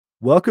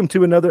Welcome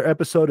to another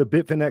episode of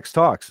Bitfinex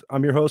Talks.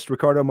 I'm your host,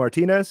 Ricardo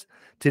Martinez.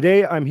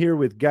 Today, I'm here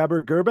with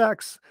Gabor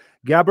Gurbacs.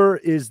 Gabor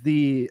is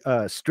the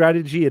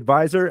strategy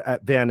advisor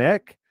at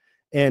VanEck,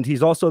 and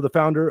he's also the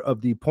founder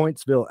of the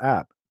PointsVille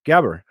App.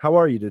 Gabor, how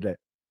are you today?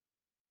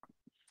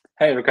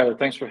 Hey, Ricardo,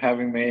 thanks for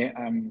having me.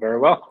 I'm very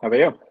well. How about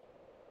you?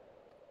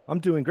 I'm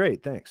doing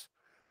great, thanks.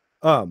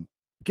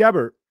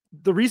 Gabor,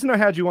 the reason I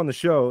had you on the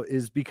show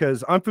is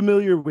because I'm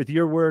familiar with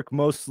your work,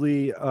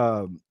 mostly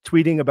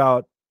tweeting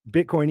about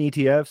Bitcoin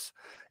ETFs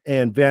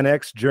and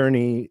VanEck's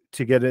journey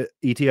to get an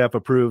ETF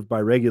approved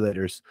by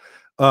regulators.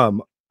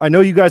 I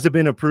know you guys have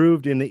been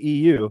approved in the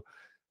EU.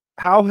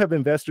 How have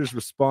investors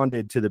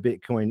responded to the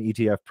Bitcoin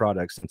ETF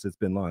product since it's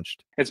been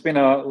launched? It's been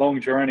a long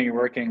journey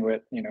working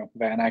with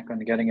VanEck on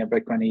getting a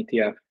Bitcoin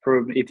ETF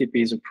approved,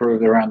 ETPs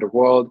approved around the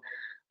world.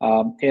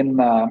 In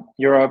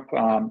Europe,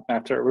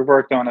 after we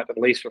worked on it at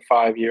least for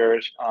 5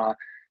 years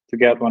to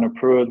get one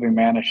approved, we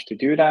managed to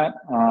do that.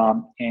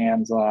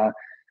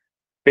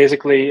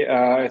 Basically,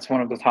 it's one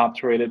of the top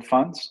rated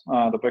funds,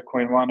 the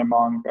Bitcoin one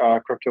among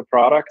crypto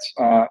products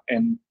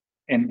in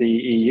the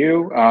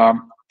EU.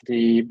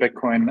 The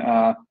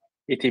Bitcoin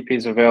ETP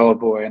is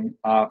available in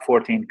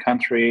 14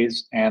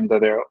 countries, and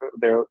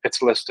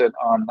it's listed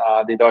on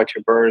the Deutsche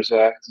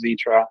Börse,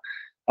 Xetra,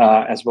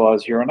 as well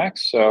as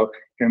Euronext. So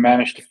we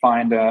managed to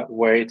find a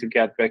way to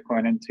get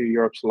Bitcoin into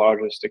Europe's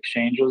largest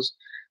exchanges,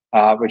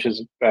 which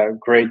is a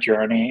great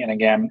journey. And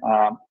again,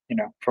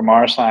 from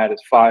our side,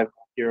 it's 5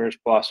 years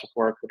plus of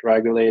work with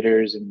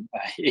regulators and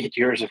 8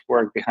 years of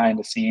work behind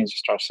the scenes,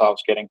 just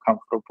ourselves getting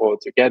comfortable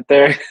to get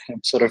there.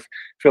 And sort of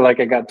feel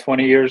like I got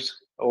 20 years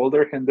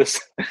older in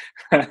this,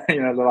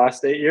 the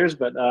last 8 years.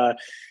 But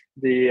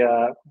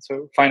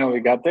so finally we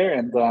got there,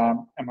 and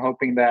I'm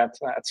hoping that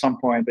at some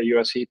point the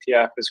US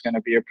ETF is going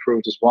to be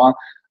approved as well.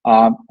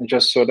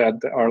 Just so that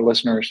our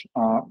listeners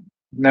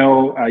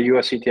know,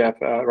 US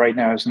ETF right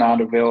now is not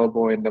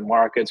available in the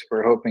markets.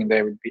 We're hoping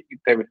they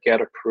would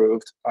get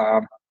approved.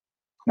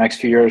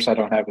 Next few years, I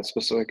don't have a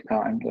specific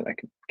time that I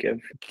can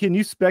give. Can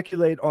you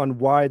speculate on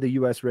why the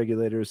US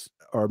regulators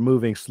are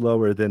moving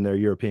slower than their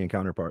European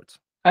counterparts?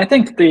 I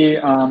think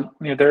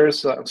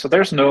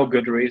there's no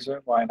good reason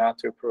why not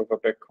to approve a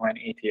Bitcoin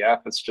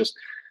ETF. It's just,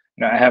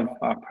 I have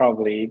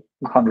probably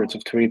hundreds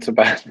of tweets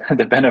about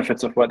the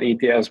benefits of what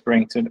ETFs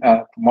bring to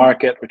the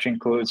market, which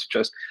includes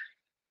just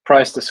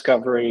price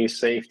discovery,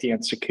 safety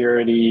and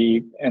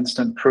security,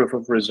 instant proof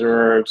of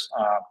reserves,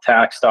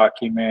 tax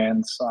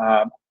documents,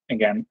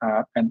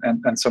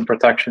 and some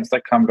protections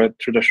that come with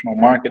traditional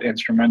market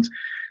instruments.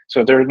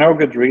 So there are no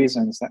good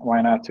reasons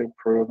why not to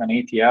approve an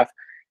ETF.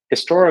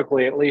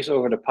 Historically, at least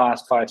over the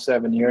past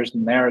 5-7 years, the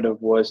narrative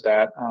was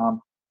that,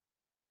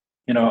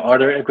 are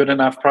there good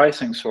enough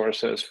pricing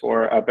sources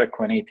for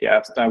Bitcoin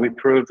ETFs? Now we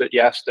proved that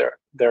yes,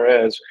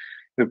 there is.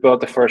 We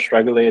built the first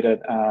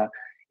regulated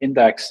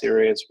index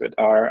series with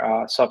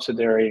our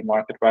subsidiary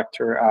market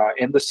vector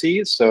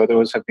indices. So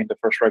those have been the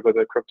first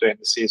regulated crypto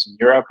indices in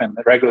Europe, and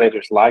the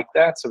regulators like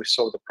that. So we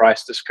solved the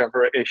price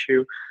discovery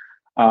issue.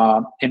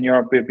 In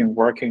Europe, we've been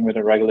working with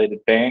a regulated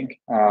bank,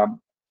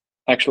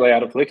 actually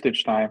out of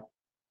Liechtenstein.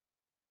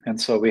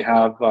 And so we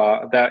have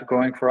that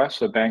going for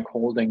us, a bank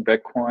holding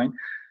Bitcoin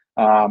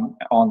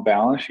on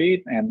balance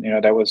sheet. And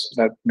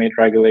that made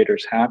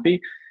regulators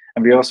happy.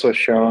 And we also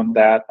shown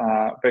that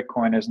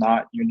Bitcoin is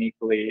not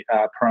uniquely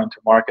prone to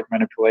market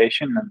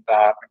manipulation. And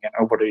again,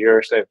 over the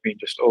years, they've been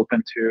just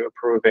open to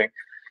approving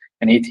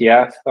an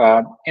ETF.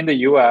 In the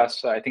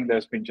US, I think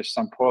there's been just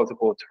some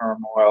political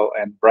turmoil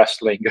and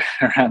wrestling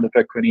around the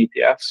Bitcoin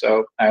ETF.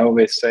 So I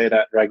always say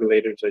that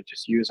regulators are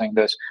just using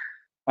this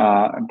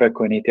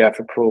Bitcoin ETF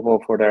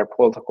approval for their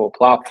political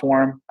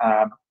platform.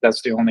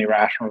 That's the only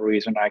rational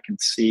reason I can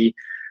see.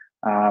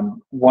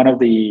 One of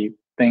the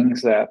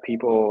things that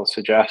people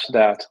suggest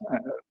that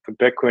the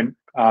Bitcoin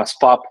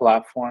spot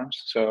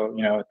platforms, so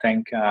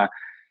think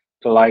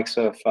the likes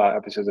of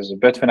obviously there's a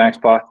Bitfinex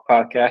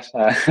podcast,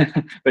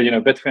 but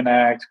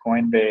Bitfinex,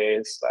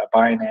 Coinbase,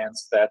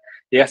 Binance, that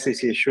the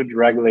SEC should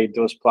regulate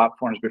those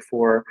platforms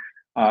before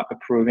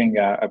approving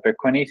a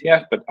Bitcoin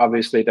ETF. But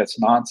obviously that's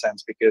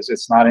nonsense because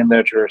it's not in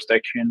their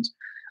jurisdictions.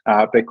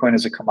 Bitcoin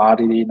is a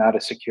commodity, not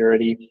a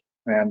security,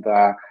 and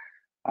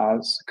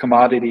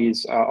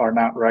commodities are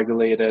not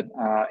regulated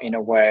in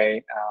a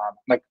way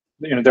like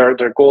there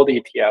are gold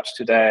ETFs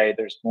today.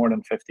 There's more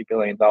than $50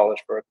 billion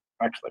for,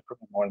 actually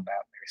probably more than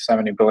that,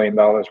 maybe $70 billion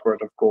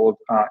worth of gold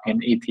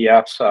in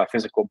ETFs,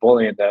 physical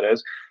bullion that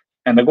is.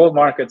 And the gold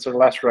markets are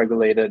less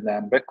regulated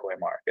than Bitcoin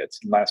markets,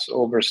 less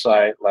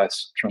oversight,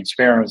 less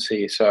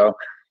transparency. So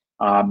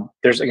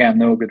there's, again,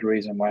 no good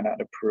reason why not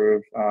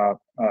approve a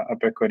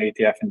Bitcoin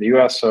ETF in the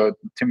US. So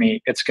to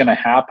me, it's going to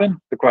happen.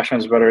 The question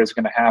is whether it's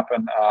going to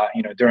happen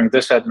during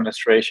this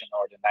administration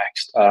or the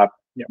next.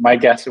 My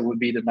guess, it would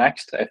be the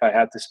next if I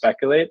had to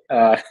speculate.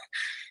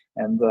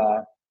 And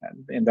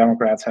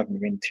Democrats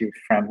haven't been too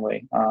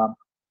friendly,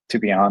 to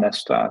be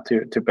honest,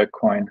 to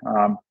Bitcoin.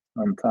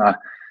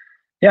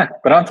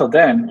 But until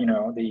then,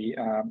 the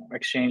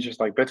exchanges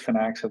like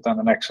Bitfinex have done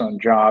an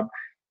excellent job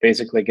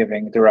basically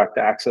giving direct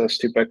access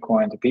to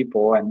Bitcoin to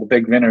people. And the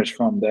big winners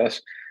from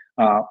this,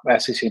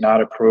 SEC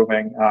not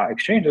approving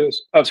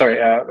exchanges. I'm sorry,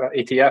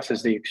 ETFs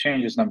is the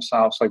exchanges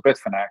themselves, like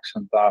Bitfinex,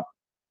 and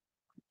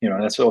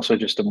that's also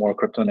just a more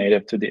crypto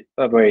native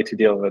way to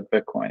deal with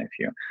Bitcoin. If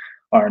you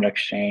are an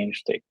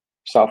exchange, take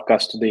self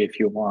custody if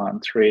you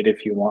want, trade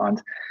if you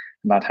want,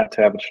 not have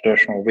to have a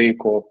traditional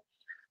vehicle.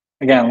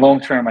 Again, long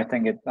term, I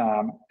think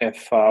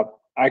if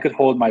I could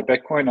hold my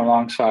Bitcoin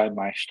alongside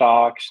my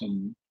stocks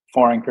and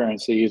foreign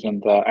currencies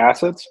and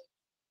assets,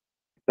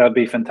 that'd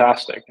be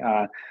fantastic.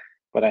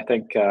 But I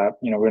think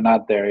we're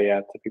not there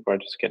yet. People are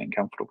just getting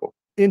comfortable.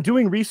 In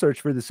doing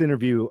research for this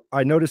interview,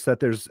 I noticed that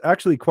there's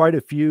actually quite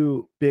a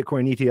few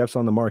Bitcoin ETFs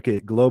on the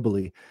market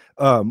globally.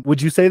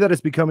 Would you say that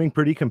it's becoming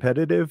pretty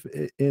competitive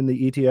in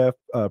the ETF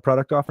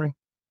product offering?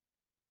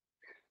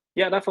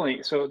 Yeah,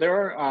 definitely. So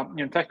there are,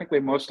 technically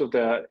most of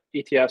the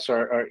ETFs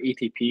are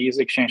ETPs,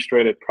 exchange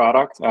traded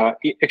products.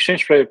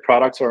 Exchange traded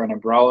products are an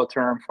umbrella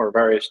term for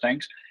various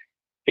things: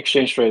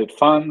 exchange traded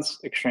funds,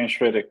 exchange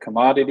traded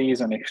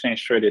commodities, and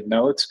exchange traded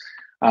notes.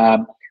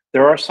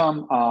 There are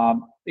some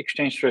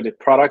exchange traded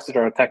products that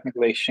are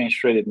technically exchange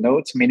traded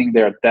notes, meaning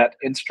they're debt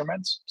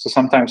instruments. So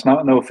sometimes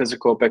no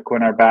physical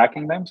Bitcoin are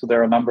backing them. So there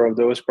are a number of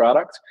those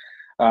products.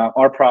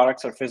 Our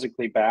products are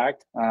physically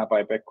backed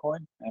by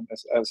Bitcoin and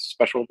as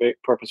special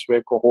purpose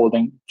vehicle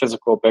holding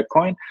physical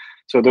Bitcoin.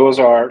 So those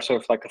are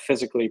sort of like a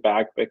physically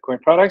backed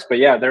Bitcoin products. But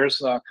yeah,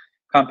 there's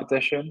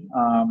competition.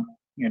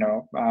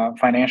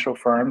 Financial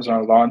firms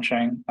are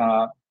launching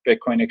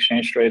Bitcoin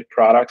exchange traded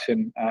products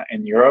in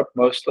Europe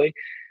mostly,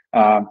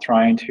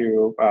 trying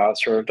to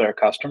serve their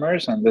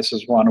customers. And this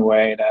is one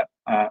way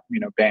that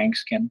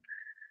banks can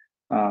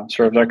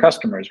serve their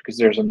customers, because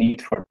there's a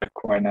need for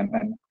Bitcoin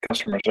and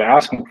customers are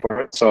asking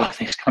for it. So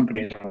these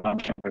companies are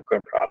launching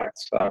Bitcoin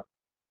products.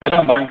 I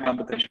don't mind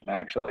competition,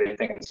 actually. I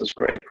think this is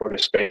great for the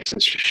space. It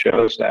just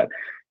shows that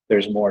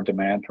there's more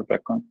demand for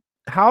Bitcoin.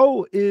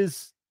 How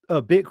is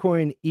a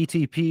Bitcoin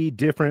ETP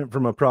different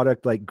from a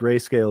product like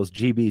Grayscale's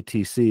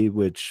GBTC,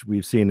 which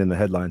we've seen in the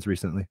headlines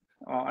recently?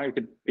 Well, I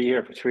could be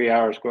here for 3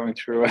 hours going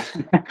through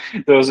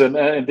those in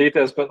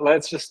details, but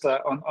let's just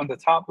on the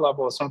top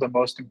level, some of the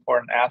most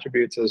important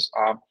attributes is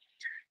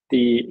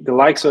the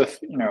likes of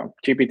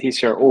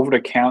GBTC are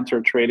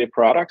over-the-counter traded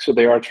products, so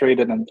they are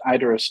traded in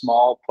either a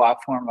small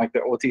platform like the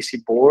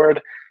OTC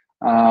board,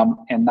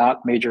 and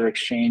not major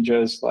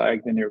exchanges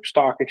like the New York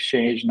Stock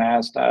Exchange,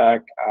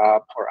 NASDAQ,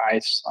 or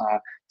ICE,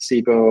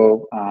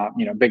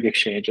 CBOE, big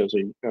exchanges,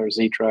 or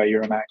Xetra,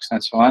 Euronext,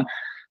 and so on.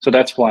 So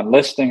that's one.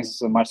 Listings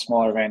is a much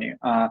smaller venue.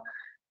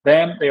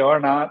 Then they are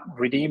not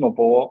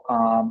redeemable,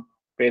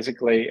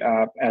 basically,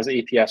 as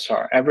ETFs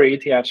are. Every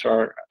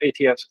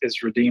ETFs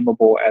is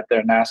redeemable at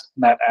their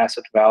net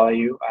asset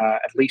value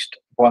at least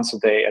once a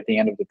day at the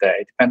end of the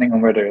day, depending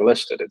on where they're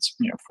listed. It's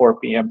 4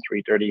 p.m.,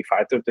 3:30,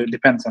 5:30. It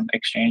depends on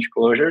exchange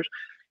closures,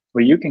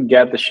 where you can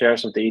get the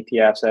shares of the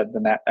ETFs at the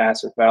net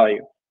asset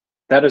value.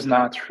 That is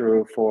not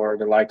true for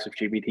the likes of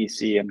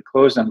GBTC and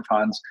closed-end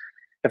funds.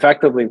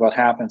 Effectively, what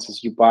happens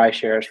is you buy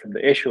shares from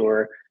the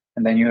issuer,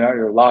 and then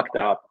you're locked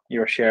up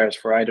your shares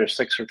for either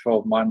 6 or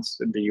 12 months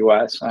in the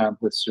US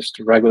with just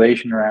a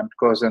regulation around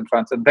closed-end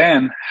funds. And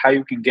then how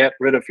you can get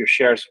rid of your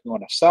shares if you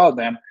want to sell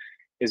them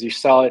is you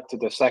sell it to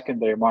the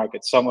secondary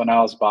market. Someone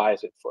else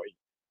buys it for you,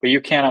 but you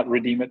cannot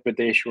redeem it with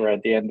the issuer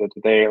at the end of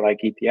the day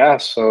like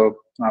ETFs. So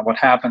what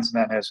happens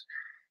then is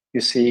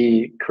you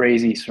see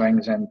crazy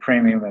swings in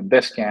premium and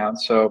discount.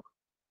 So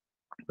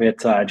with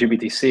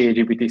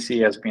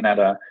GBTC has been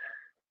at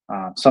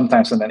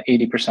sometimes in an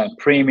 80%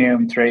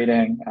 premium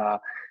trading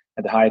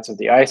at the heights of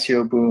the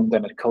ICO boom.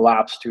 Then it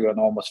collapsed to an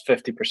almost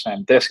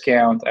 50%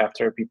 discount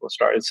after people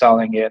started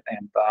selling it.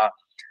 And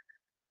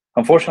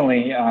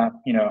unfortunately,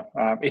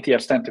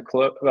 ETFs tend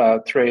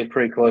to trade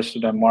pretty close to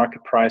the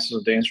market prices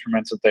of the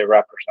instruments that they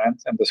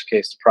represent. In this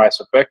case, the price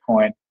of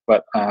Bitcoin.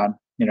 But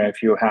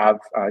if you have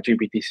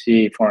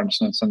GBTC, for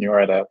instance, and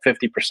you're at a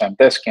 50%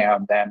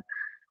 discount, then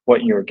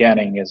what you're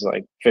getting is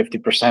like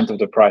 50% of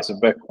the price of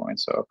Bitcoin.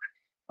 So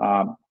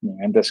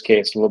in this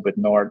case, a little bit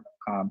north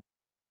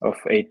of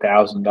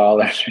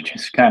 $8,000, which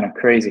is kind of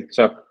crazy.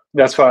 So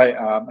that's why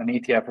an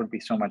ETF would be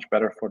so much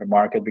better for the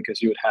market,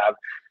 because you would have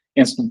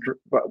instant,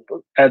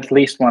 at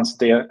least once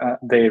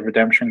day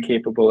redemption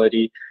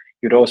capability.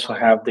 You'd also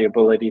have the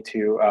ability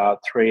to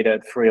trade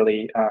it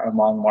freely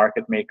among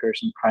market makers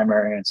in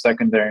primary and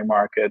secondary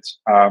markets.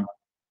 So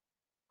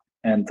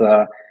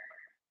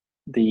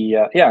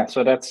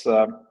that's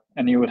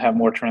and you would have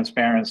more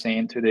transparency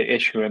into the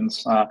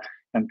issuance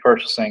and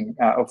purchasing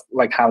of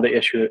like how the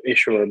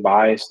issuer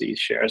buys these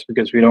shares,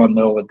 because we don't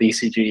know what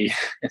DCG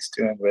is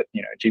doing with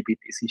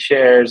GBTC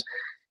shares.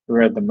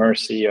 We're at the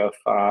mercy of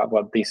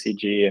what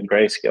DCG and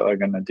Grayscale are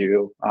going to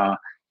do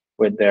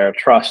with their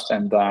trust.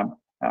 And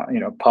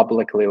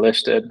publicly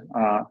listed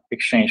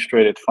exchange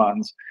traded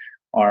funds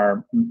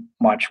are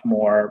much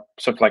more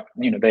sort of like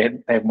they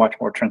have much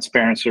more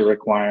transparency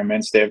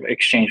requirements. They have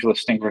exchange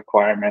listing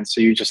requirements.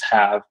 So you just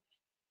have,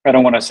 I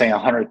don't want to say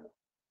 100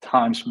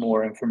 times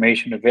more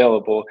information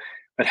available,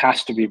 it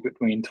has to be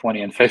between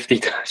 20 and 50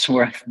 times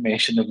more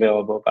information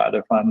available about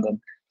the fund.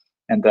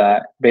 And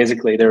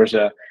basically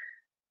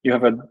you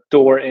have a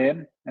door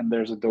in and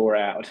there's a door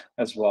out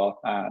as well.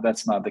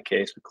 That's not the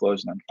case with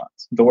closed-end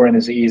funds. Door in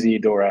is easy,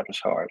 door out is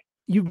hard.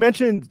 You've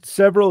mentioned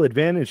several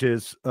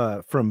advantages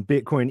from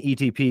Bitcoin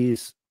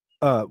ETPs.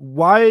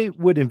 Why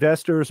would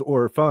investors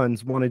or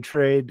funds want to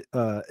trade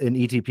an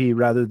ETP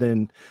rather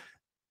than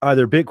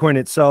either Bitcoin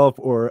itself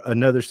or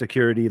another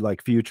security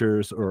like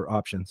futures or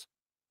options?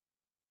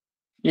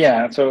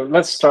 Yeah, so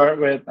let's start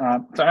with.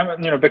 So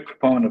I'm a big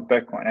proponent of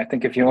Bitcoin. I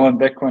think if you own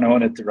Bitcoin,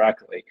 own it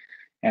directly.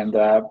 And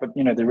but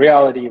the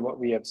reality, what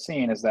we have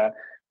seen is that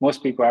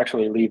most people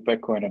actually leave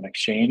Bitcoin on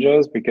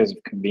exchanges because of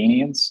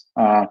convenience.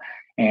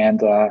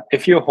 And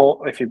if you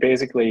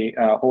basically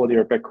hold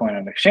your Bitcoin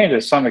on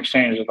exchanges, some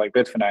exchanges like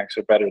Bitfinex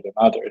are better than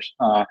others,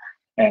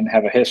 and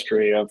have a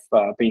history of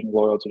being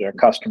loyal to their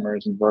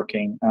customers and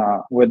working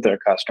with their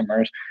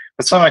customers.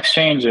 But some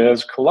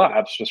exchanges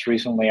collapsed, just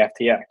recently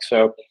FTX.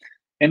 So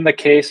in the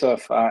case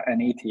of an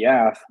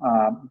ETF,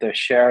 the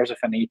shares of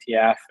an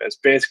ETF is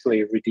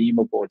basically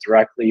redeemable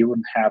directly. You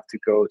wouldn't have to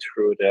go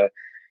through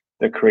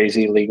the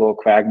crazy legal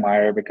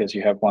quagmire because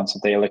you have once a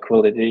day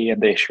liquidity, and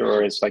the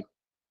issuer is like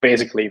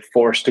basically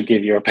forced to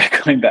give your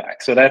Bitcoin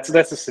back. So that's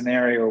a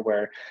scenario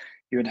where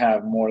you would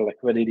have more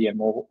liquidity and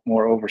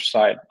more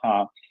oversight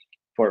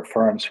for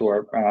firms who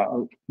are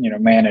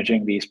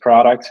managing these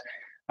products.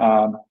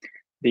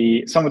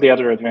 Some of the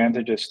other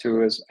advantages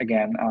too is,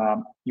 again,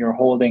 you're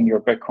holding your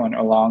Bitcoin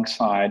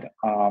alongside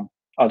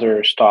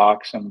other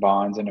stocks and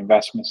bonds and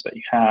investments that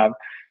you have,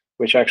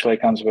 which actually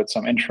comes with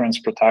some insurance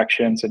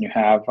protections. And you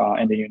have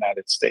in the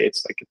United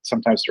States, like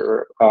sometimes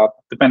you're,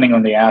 depending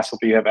on the asset,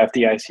 you have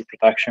FDIC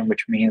protection,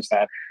 which means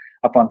that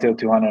up until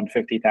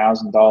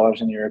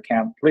 $250,000 in your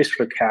account, at least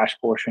for the cash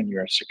portion,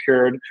 you're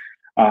secured.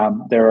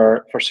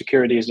 For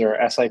securities, there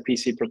are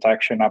SIPC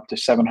protection up to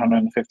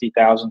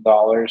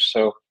 $750,000.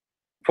 So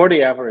for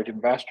the average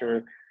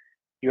investor,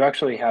 you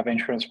actually have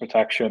insurance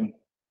protection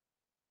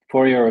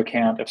for your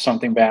account if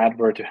something bad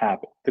were to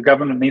happen. The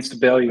government needs to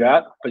bail you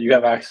out, but you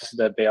have access to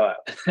that bailout,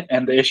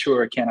 and the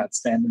issuer cannot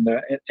stand in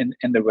the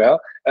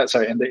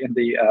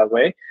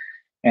way.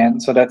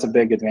 And so that's a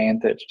big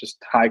advantage.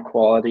 Just high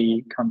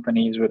quality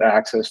companies with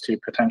access to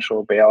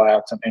potential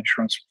bailouts and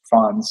insurance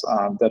funds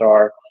that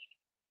are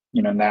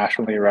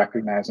nationally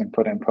recognized and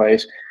put in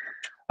place.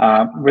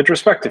 With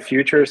respect to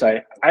futures,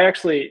 I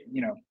actually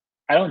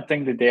I don't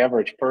think that the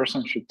average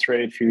person should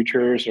trade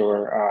futures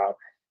or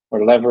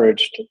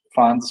leveraged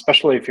funds,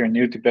 especially if you're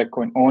new to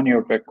Bitcoin. Own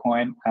your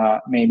Bitcoin,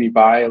 maybe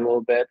buy a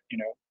little bit,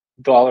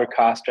 dollar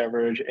cost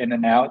average in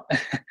and out,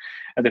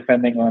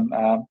 depending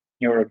on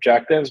your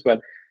objectives. But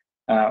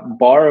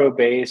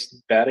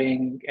borrow-based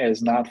betting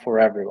is not for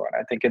everyone.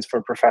 I think it's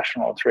for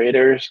professional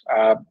traders.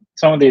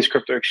 Some of these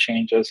crypto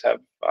exchanges have,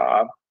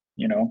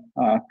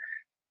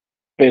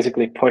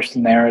 basically push the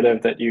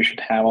narrative that you should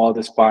have all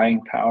this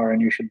buying power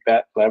and you should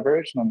bet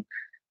leverage, and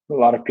a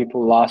lot of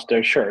people lost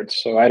their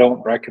shirts. So I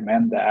don't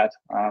recommend that.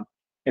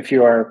 If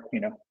you are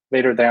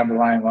later down the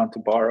line want to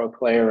borrow,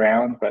 play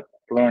around, but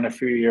learn a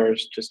few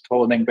years just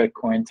holding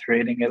Bitcoin,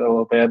 trading it a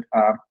little bit,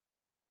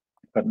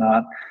 but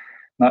not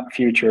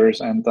futures.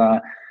 And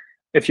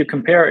if you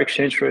compare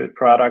exchange traded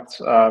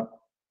products on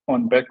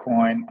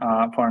Bitcoin,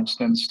 for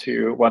instance,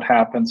 to what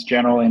happens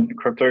generally in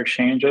crypto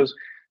exchanges,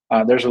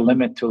 there's a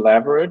limit to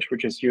leverage,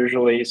 which is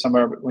usually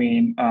somewhere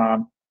between,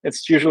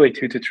 it's usually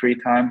 2 to 3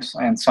 times,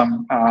 and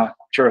some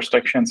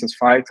jurisdictions it's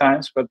 5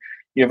 times, but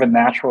you have a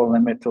natural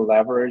limit to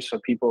leverage, so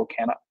people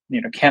cannot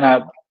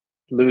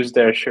lose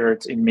their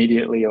shirts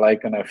immediately,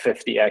 like on a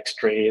 50x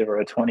trade or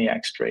a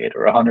 20x trade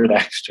or a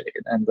 100x trade.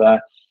 And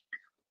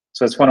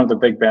so it's one of the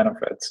big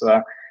benefits.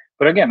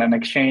 But again, an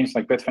exchange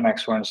like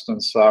Bitfinex, for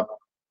instance,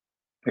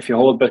 if you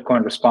hold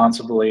Bitcoin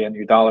responsibly and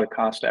you dollar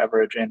cost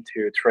average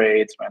into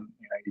trades when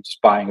you're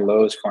just buying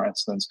lows, for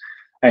instance,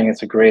 I think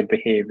it's a great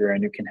behavior,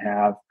 and you can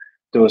have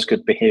those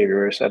good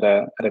behaviors at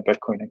a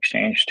Bitcoin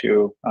exchange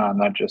too,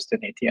 not just in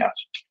ETFs.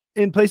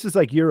 In places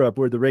like Europe,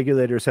 where the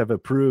regulators have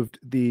approved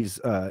these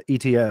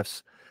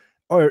ETFs,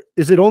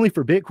 is it only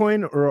for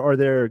Bitcoin, or are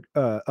there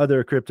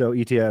other crypto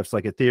ETFs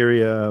like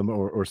Ethereum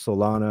or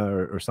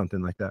Solana or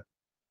something like that?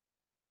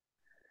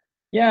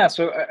 Yeah,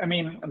 so I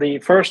mean, the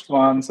first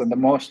ones and the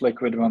most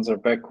liquid ones are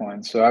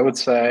Bitcoin. So I would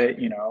say,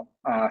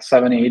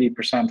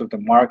 70-80% of the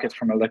market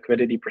from a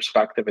liquidity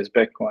perspective is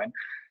Bitcoin.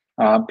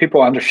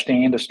 People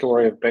understand the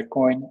story of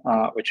Bitcoin,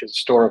 which is a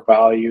store of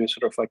value,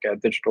 sort of like a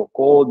digital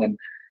gold. And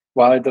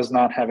while it does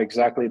not have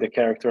exactly the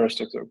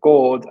characteristics of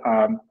gold,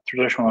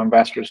 traditional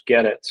investors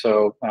get it.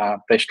 So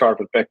they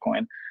start with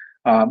Bitcoin.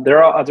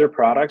 There are other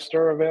products that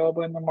are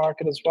available in the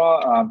market as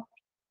well.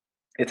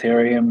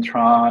 Ethereum,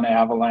 Tron,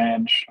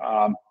 Avalanche,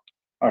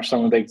 are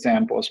some of the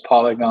examples.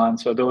 Polygon.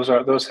 So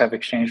those have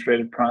exchange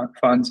traded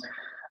funds.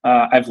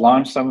 I've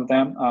launched some of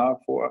them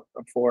for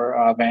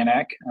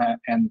VanEck,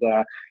 and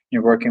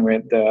you're working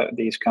with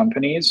these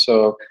companies.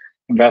 So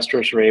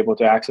investors are able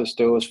to access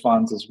those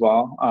funds as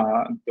well,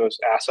 those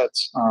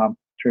assets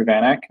through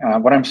VanEck.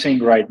 What I'm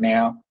seeing right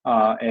now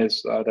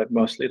is that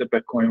mostly the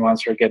Bitcoin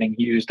ones are getting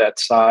used at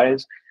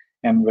size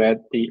and with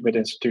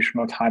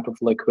institutional type of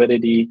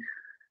liquidity.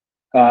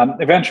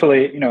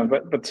 Eventually,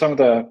 but some of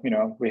the,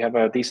 we have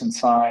a decent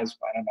size,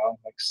 I don't know,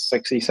 like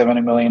 60,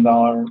 $70 million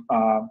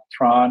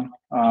Tron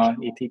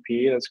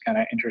ETP. That's kind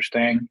of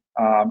interesting.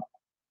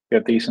 We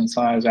have decent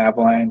size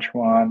Avalanche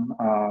one,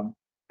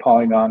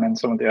 Polygon, and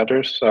some of the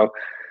others. So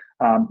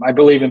I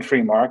believe in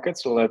free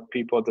markets, so let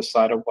people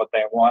decide on what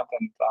they want.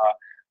 And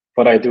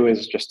what I do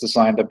is just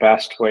design the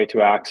best way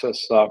to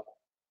access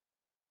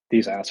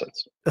these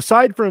assets.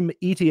 Aside from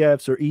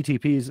ETFs or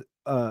ETPs,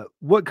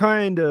 what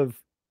kind of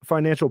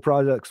financial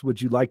products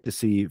would you like to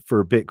see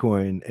for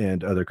Bitcoin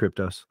and other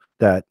cryptos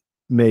that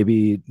may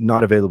be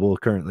not available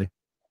currently?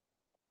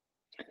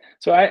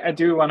 So I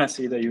do want to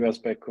see the U.S.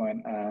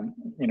 Bitcoin,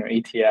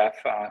 ETF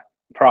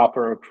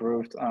proper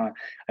approved.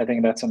 I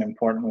think that's an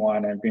important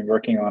one. I've been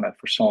working on it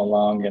for so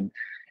long, and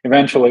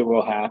eventually it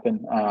will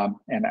happen.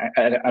 And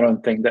I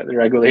don't think that the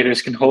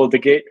regulators can hold the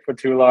gate for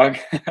too long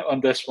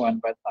on this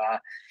one. But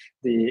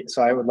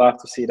so I would love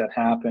to see that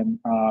happen.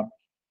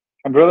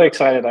 I'm really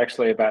excited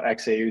actually about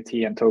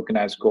XAUT and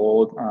tokenized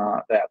gold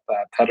that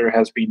Tether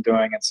has been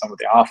doing and some of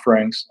the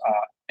offerings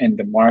in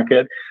the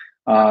market.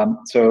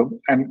 So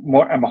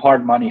I'm a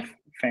hard money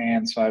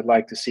fan, so I'd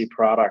like to see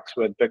products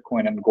with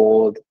Bitcoin and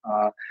gold,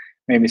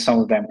 maybe some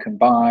of them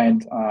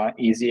combined,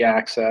 easy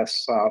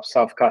access,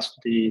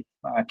 self-custody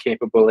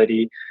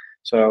capability.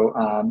 So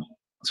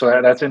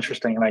that's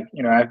interesting. Like,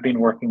 I've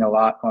been working a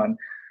lot on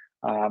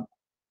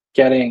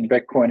getting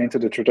Bitcoin into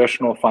the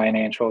traditional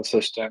financial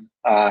system.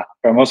 But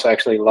I'm also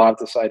actually love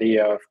this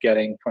idea of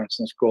getting, for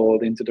instance,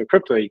 gold into the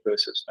crypto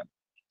ecosystem.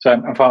 So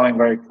I'm following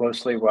very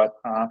closely what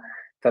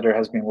Tether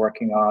has been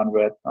working on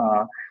with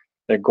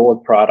their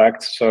gold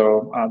products.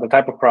 So the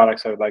type of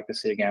products I would like to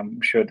see again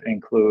should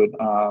include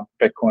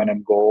Bitcoin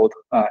and gold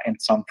in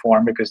some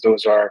form, because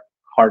those are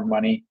hard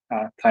money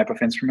type of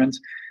instruments.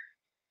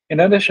 In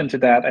addition to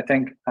that, I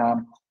think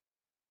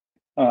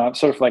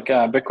sort of like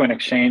Bitcoin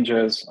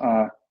exchanges,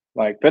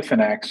 like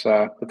Bitfinex,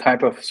 the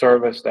type of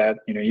service that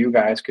you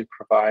guys could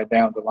provide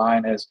down the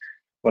line is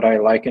what I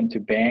liken to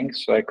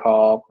banks. So I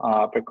call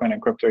Bitcoin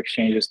and crypto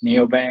exchanges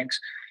neobanks.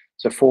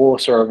 It's a full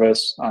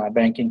service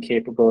banking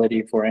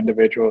capability for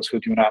individuals who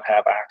do not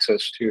have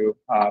access to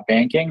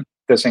banking.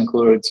 This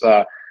includes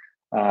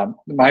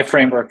my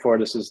framework for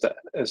this is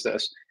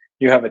this.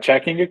 You have a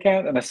checking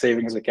account and a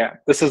savings account.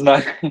 This is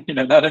not,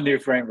 not a new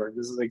framework.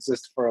 This has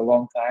existed for a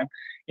long time.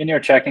 In your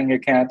checking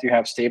account, you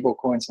have stable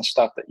coins and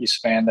stuff that you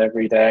spend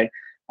every day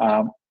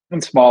in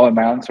small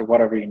amounts or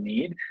whatever you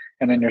need.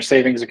 And in your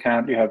savings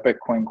account, you have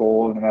Bitcoin,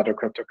 gold, and other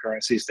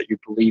cryptocurrencies that you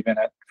believe in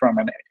it from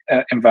an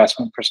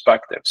investment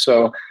perspective.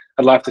 So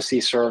I'd love to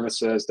see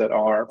services that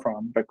are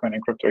from Bitcoin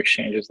and crypto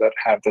exchanges that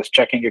have this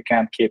checking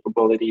account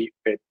capability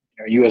with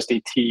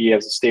USDT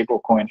as a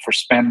stable coin for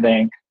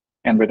spending,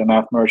 and with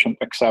enough merchant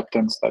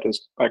acceptance that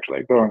is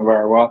actually going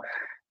very well.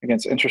 Again,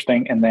 it's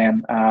interesting. And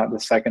then the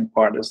second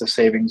part is the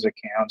savings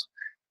account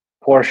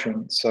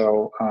portion.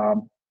 So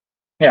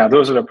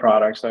those are the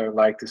products I would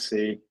like to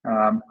see.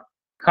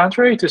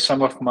 Contrary to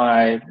some of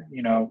my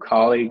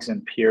colleagues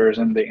and peers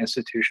in the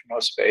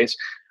institutional space,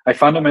 I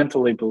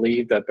fundamentally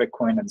believe that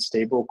Bitcoin and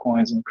stable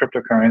coins and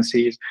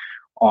cryptocurrencies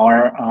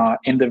are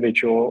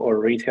individual or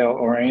retail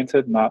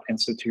oriented, not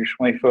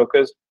institutionally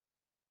focused.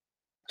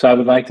 So I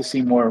would like to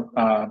see more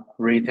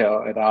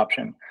retail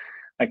adoption,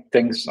 like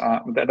things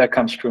that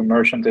comes through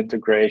merchant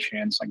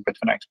integrations, like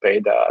Bitfinex Pay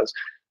does.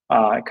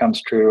 It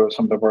comes through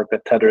some of the work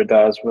that Tether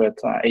does with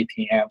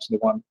ATMs. The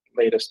one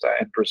latest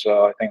in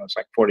Brazil, I think it was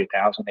like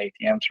 40,000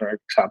 ATMs are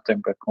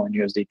accepting Bitcoin,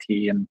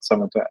 USDT, and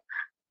some of the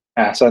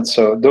assets.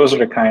 So those are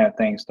the kind of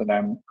things that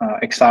I'm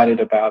excited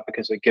about,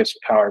 because it gives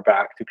power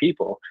back to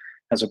people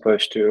as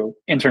opposed to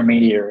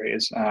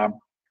intermediaries.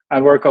 I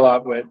work a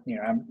lot with,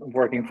 I'm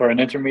working for an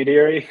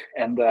intermediary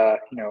and,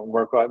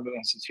 work a lot with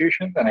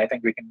institutions. And I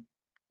think we can,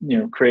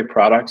 create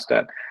products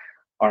that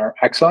are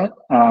excellent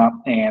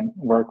and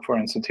work for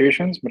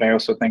institutions. But I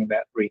also think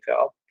that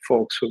retail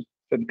folks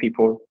and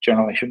people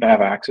generally should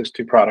have access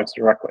to products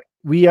directly.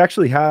 We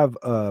actually have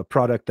a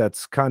product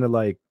that's kind of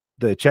like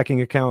the checking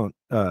account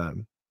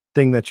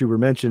thing that you were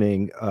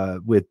mentioning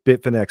with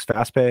Bitfinex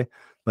FastPay.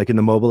 Like in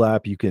the mobile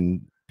app, you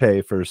can pay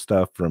for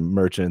stuff from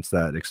merchants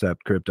that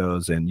accept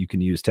cryptos, and you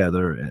can use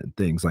Tether and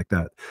things like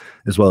that,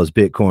 as well as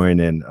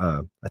Bitcoin. And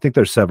I think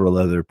there's several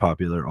other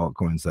popular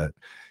altcoins that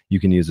you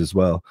can use as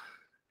well.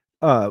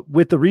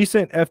 With the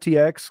recent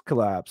FTX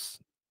collapse,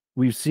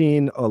 we've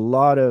seen a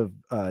lot of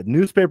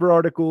newspaper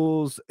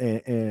articles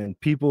and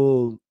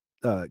people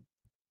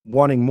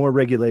wanting more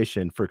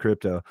regulation for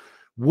crypto.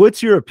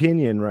 What's your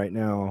opinion right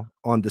now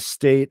on the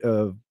state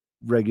of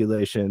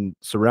regulation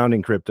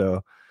surrounding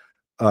crypto?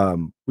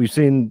 We've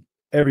seen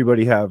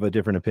everybody have a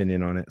different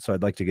opinion on it, so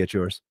I'd like to get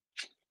yours.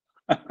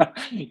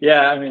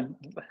 Yeah, I mean,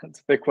 that's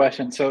a big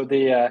question. So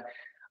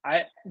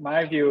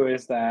my view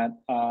is that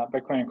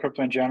Bitcoin and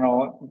crypto in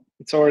general,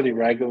 it's already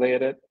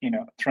regulated.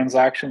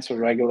 Transactions are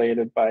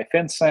regulated by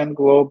FinCEN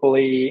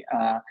globally.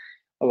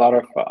 a lot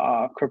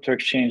of crypto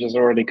exchanges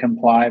already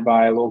comply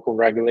by local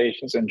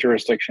regulations and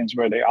jurisdictions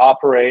where they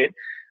operate.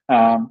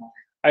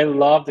 I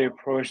love the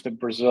approach that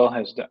Brazil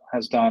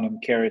has done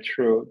and carried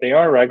through. They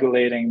are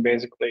regulating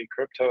basically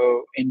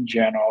crypto in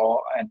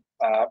general and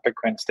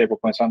Bitcoin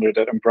stablecoins under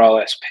that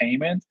umbrella as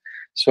payment.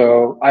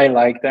 So I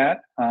like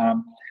that.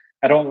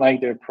 I don't like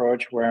the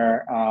approach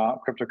where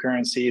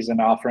cryptocurrencies and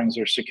offerings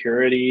are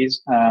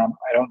securities. I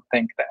don't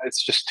think that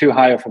it's just too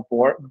high of a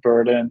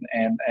burden,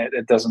 and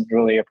it doesn't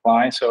really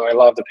apply. So I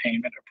love the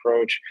payment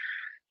approach.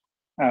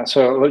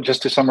 So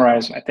just to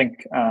summarize, I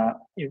think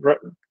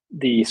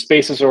the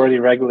space is already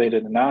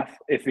regulated enough.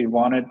 If we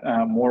wanted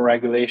more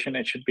regulation,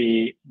 it should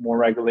be more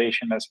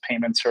regulation as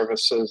payment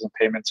services and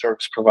payment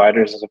service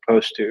providers, as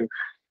opposed to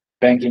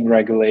banking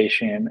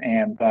regulation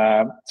and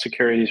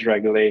securities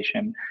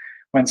regulation.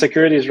 When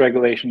securities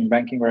regulation,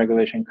 banking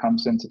regulation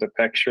comes into the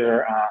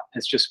picture,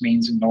 it just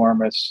means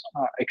enormous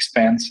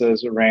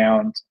expenses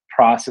around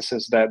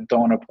processes that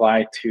don't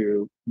apply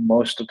to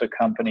most of the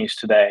companies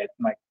today,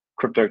 like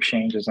crypto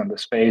exchanges in the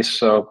space.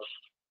 So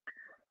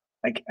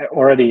like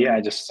already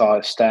I just saw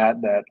a stat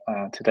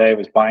that today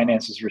was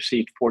Binance has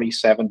received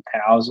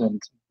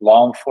 47,000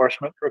 law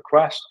enforcement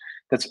requests.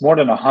 That's more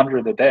than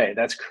 100 a day.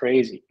 That's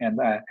crazy. And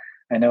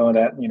I know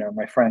that, you know,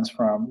 my friends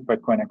from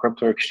Bitcoin and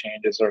crypto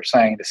exchanges are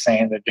saying the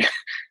same, that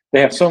they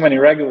have so many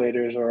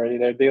regulators already.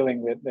 They're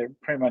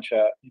pretty much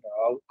a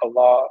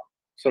law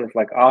sort of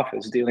like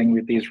office dealing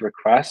with these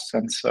requests.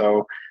 And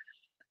so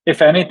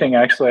if anything,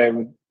 actually,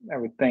 I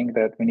would think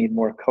that we need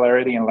more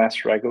clarity and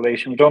less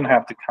regulation. We don't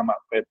have to come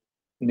up with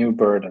new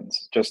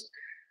burdens. Just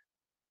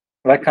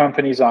let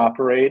companies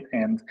operate.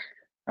 And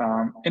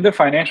in the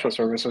financial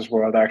services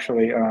world,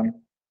 actually,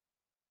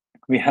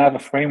 we have a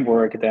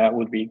framework that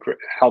would be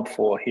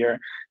helpful here.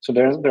 So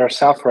there are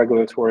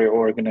self-regulatory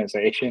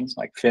organizations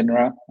like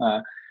FINRA.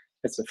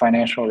 It's a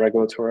financial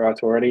regulatory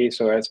authority.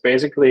 So it's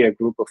basically a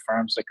group of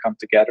firms that come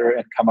together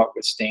and come up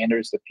with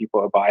standards that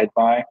people abide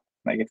by.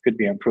 Like it could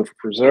be in proof of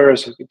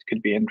reserves, it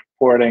could be in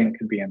reporting, it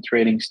could be in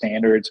trading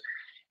standards,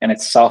 and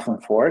it's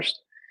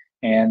self-enforced.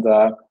 And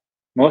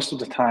most of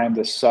the time,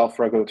 this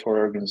self-regulatory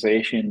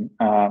organization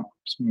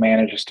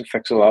manages to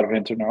fix a lot of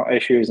internal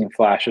issues and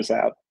flashes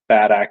out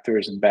bad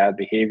actors and bad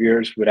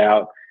behaviors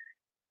without,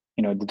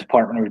 you know, the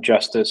Department of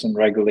Justice and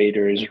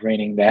regulators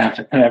raining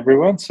down on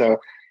everyone. So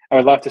I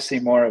would love to see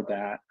more of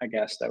that. I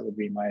guess that would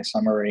be my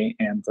summary.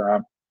 And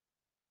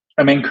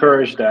I'm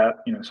encouraged that,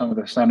 you know, some of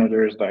the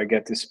senators that I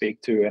get to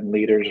speak to and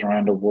leaders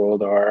around the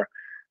world are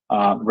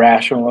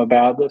rational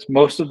about this.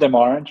 Most of them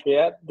aren't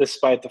yet,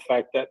 despite the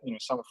fact that, you know,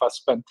 some of us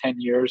spent 10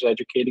 years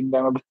educating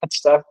them about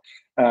stuff.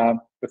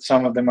 But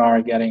some of them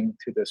are getting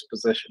to this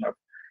position of,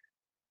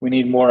 we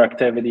need more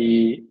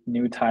activity,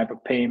 new type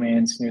of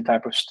payments, new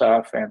type of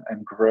stuff,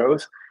 and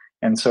growth.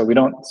 And so we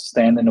don't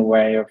stand in the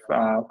way of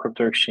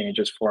crypto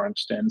exchanges, for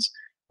instance,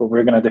 but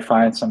we're going to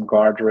define some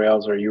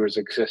guardrails or use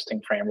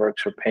existing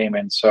frameworks for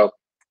payments. So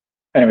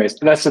anyways,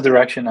 that's the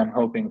direction I'm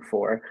hoping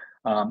for.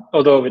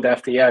 Although with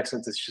FTX,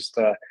 it's just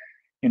a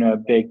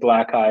big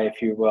black eye,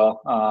 if you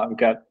will. We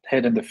got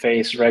hit in the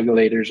face.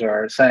 Regulators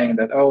are saying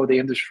that, oh, the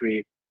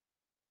industry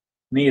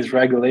needs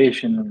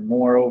regulation and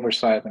more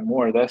oversight and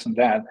more this and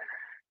that.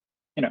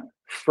 You know,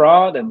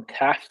 fraud and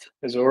theft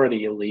is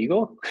already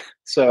illegal.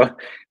 So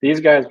these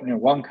guys, you know,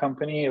 one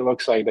company, it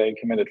looks like they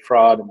committed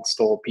fraud and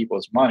stole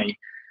people's money.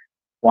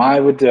 Why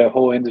would the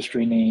whole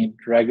industry need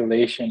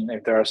regulation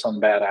if there are some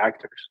bad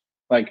actors?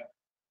 Like,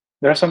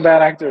 there are some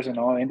bad actors in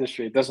all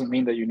industry. It doesn't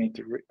mean that you need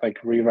to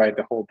rewrite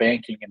the whole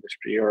banking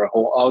industry or a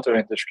whole auto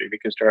industry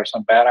because there are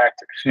some bad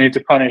actors. You need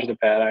to punish the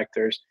bad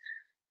actors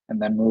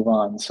and then move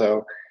on.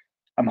 So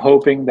I'm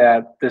hoping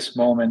that this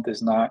moment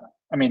is not,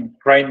 I mean,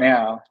 right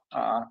now,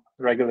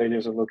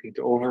 regulators are looking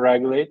to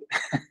over-regulate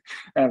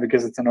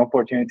because it's an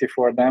opportunity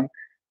for them,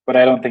 but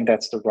I don't think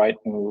that's the right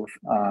move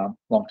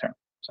long-term.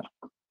 So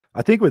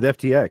I think with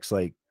FTX,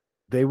 like,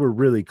 they were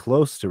really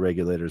close to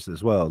regulators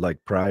as well, like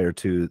prior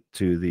to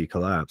the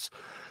collapse.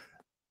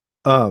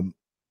 I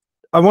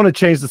want to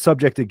change the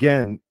subject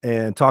again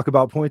and talk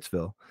about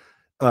PointsVille.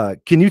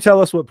 Can you tell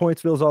us what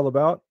PointsVille is all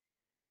about?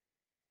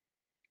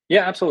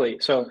 Yeah, absolutely.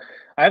 So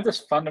I have this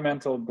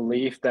fundamental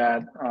belief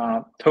that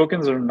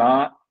tokens are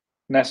not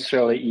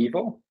necessarily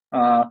evil,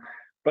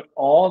 but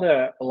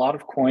a lot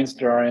of coins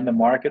that are in the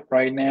market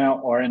right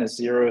now are in a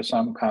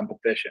zero-sum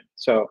competition.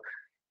 So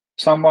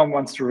someone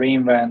wants to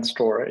reinvent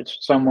storage,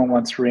 someone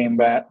wants to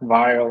reinvent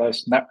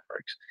wireless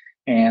networks,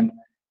 and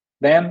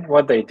then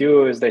what they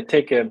do is they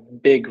take a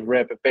big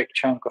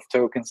chunk of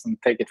tokens and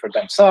take it for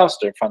themselves,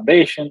 their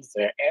foundations,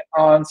 their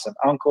aunts and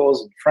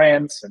uncles and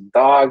friends and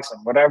dogs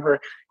and whatever.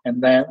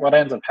 And then what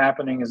ends up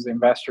happening is the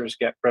investors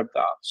get ripped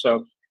off.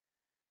 So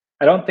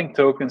I don't think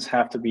tokens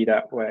have to be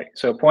that way.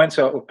 So what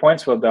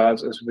PointsVille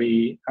does is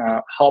we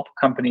help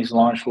companies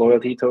launch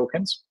loyalty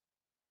tokens.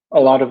 A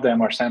lot of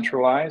them are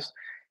centralized,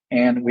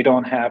 and we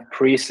don't have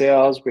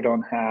pre-sales, we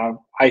don't have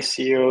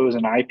ICOs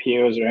and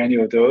IPOs or any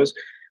of those,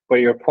 but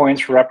your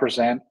points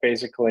represent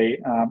basically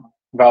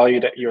value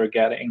that you're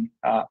getting,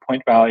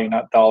 point value,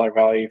 not dollar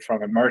value,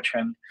 from a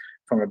merchant,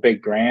 from a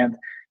big brand.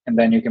 and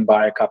then you can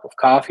buy a cup of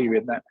coffee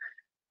with them.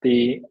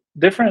 The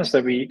difference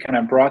that we kind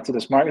of brought to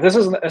this market, this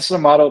is a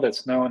model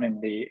that's known in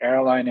the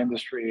airline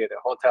industry, the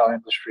hotel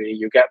industry.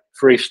 You get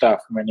free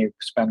stuff when you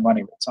spend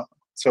money with someone.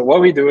 So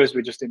what we do is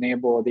we just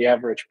enable the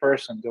average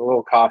person, the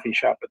little coffee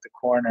shop at the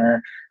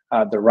corner,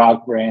 the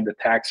rock brand, the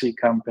taxi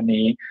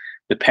company,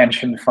 the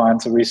pension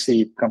fund. So we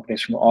see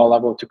companies from all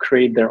levels to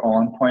create their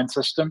own point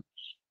system.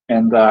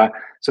 And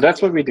so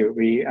that's what we do.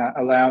 We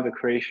allow the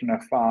creation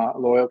of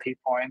loyalty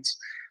points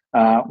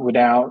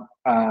without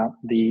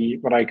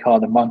what I call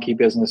the monkey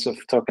business of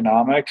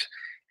tokenomics.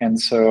 And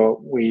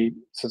so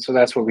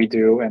that's what we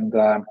do. And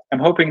I'm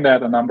hoping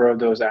that a number of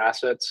those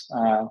assets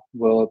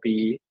will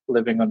be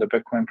living on the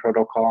Bitcoin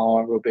protocol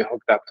or will be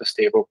hooked up to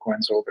stable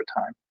coins over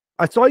time.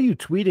 I saw you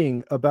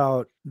tweeting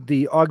about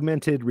the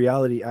augmented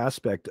reality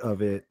aspect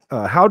of it.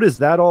 How does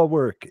that all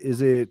work?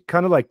 Is it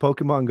kind of like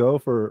Pokemon Go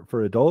for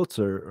adults,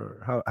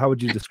 or how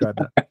would you describe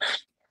that?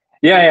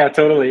 Yeah,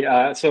 totally.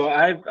 So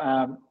I've,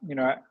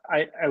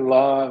 I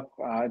love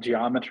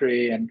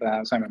geometry, and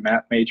so I'm a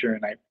math major,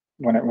 and I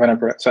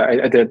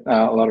did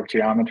a lot of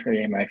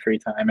geometry in my free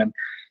time, and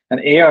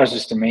AR is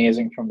just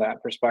amazing from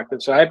that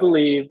perspective. So I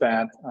believe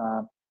that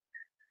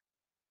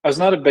I was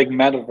not a big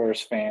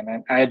metaverse fan,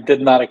 and I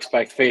did not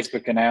expect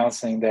Facebook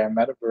announcing their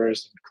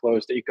metaverse and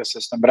closed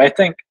ecosystem. But I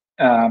think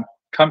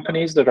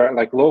companies that are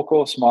like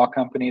local, small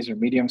companies or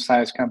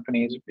medium-sized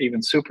companies,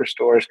 even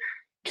superstores,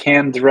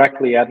 can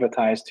directly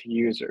advertise to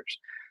users.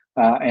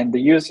 And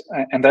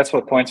that's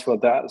what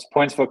PointsVille does.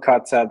 PointsVille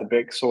cuts out the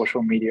big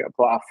social media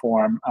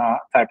platform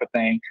type of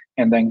thing,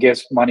 and then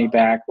gives money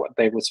back what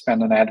they would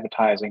spend on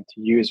advertising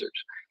to users.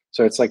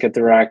 So it's like a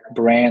direct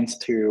brand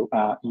to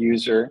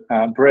user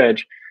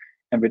bridge.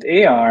 And with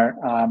AR,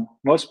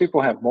 most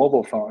people have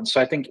mobile phones. So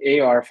I think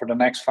AR for the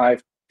next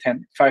 5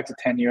 to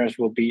 10 years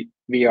will beat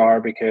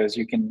VR, because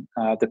you can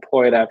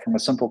deploy that from a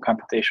simple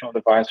computational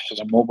device, which is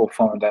a mobile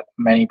phone that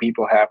many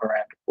people have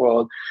around the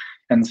world.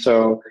 And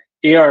so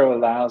AR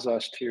allows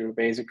us to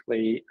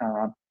basically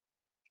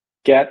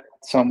get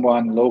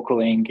someone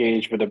locally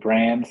engaged with a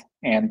brand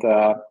and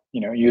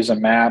use a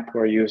map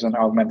or use an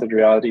augmented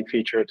reality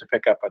feature to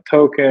pick up a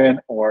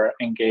token or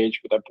engage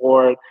with a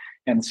board.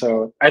 And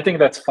so I think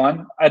that's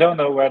fun. I don't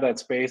know where that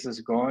space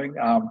is going.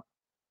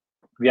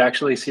 We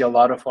actually see a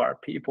lot of our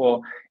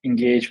people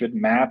engage with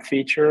map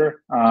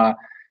feature.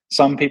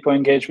 Some people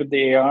engage with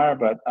the AR,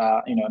 but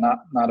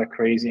not a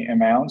crazy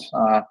amount.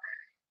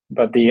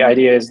 But the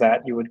idea is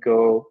that you would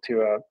go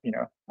to a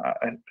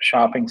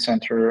shopping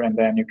center, and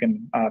then you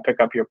can pick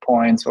up your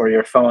points, or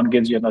your phone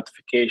gives you a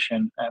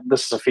notification. And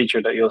this is a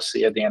feature that you'll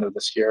see at the end of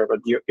this year.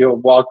 But you'll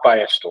walk by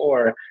a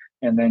store,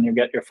 and then you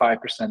get your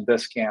 5%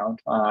 discount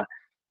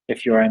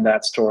if you're in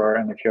that store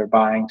and if you're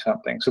buying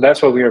something. So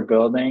that's what we are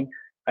building.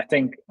 I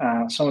think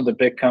some of the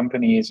big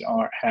companies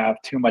have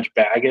too much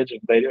baggage,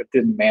 and they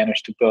didn't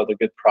manage to build a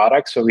good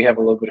product. So we have a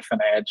little bit of an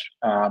edge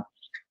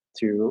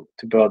to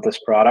build this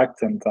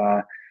product. And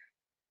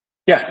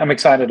yeah, I'm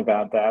excited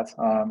about that.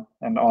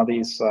 And all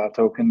these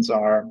tokens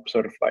are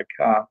sort of like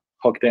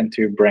hooked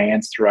into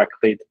brands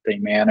directly that they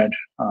manage.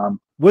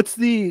 What's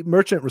the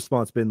merchant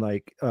response been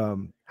like?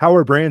 How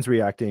are brands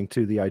reacting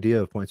to the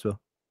idea of PointsVille?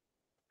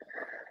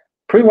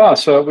 Pretty well.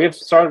 So we've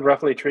started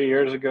roughly 3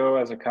 years ago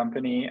as a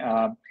company,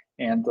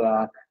 and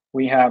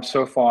we have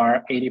so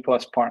far 80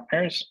 plus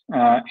partners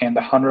and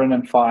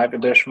 105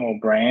 additional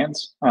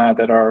brands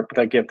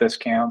that give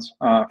discounts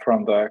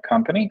from the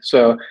company.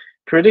 So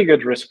pretty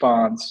good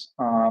response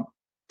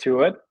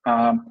to it.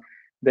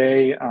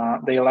 They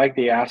like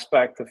the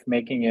aspect of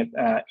making it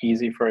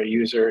easy for a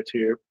user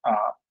to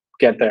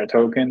get their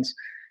tokens,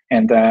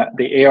 and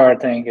the AR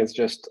thing is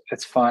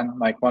it's fun.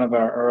 Like one of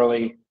our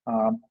early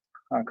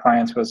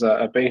clients was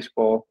a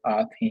baseball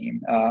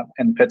team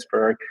in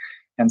Pittsburgh,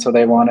 and so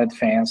they wanted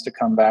fans to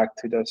come back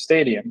to the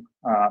stadium,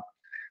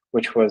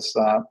 which was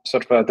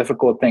sort of a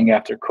difficult thing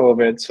after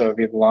COVID. So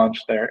we've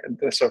launched their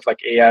sort of like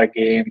AI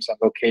games and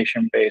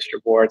location-based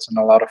rewards, and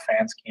a lot of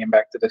fans came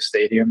back to the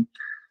stadium.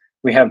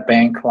 We have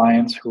bank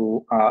clients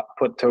who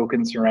put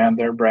tokens around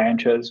their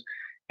branches,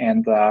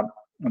 and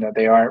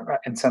they are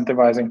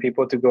incentivizing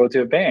people to go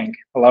to a bank.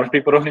 A lot of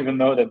people don't even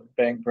know that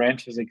bank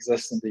branches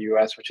exist in the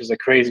US, which is a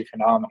crazy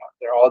phenomenon.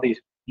 There are all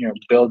these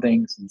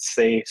buildings and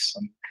safes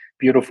and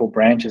beautiful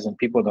branches, and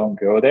people don't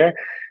go there.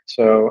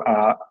 So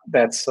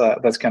that's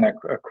kind of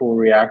a cool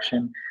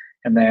reaction.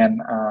 And then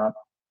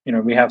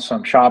we have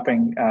some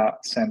shopping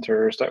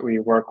centers that we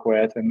work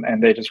with,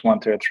 and they just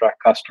want to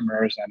attract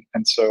customers,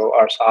 and so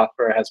our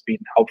software has been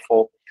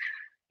helpful.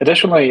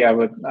 Additionally, I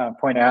would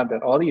point out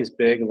that all these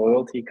big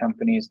loyalty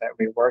companies that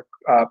we work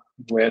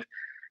with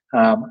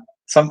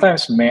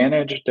sometimes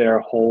manage their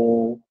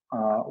whole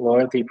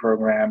loyalty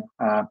program.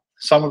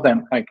 Some of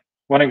them, like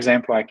one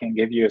example I can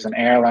give you is an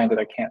airline that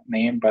I can't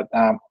name, but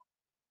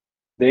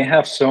they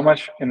have so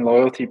much in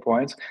loyalty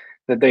points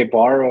that they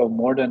borrow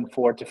more than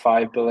 4 to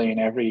 5 billion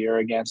every year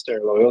against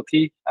their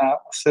loyalty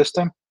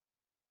system.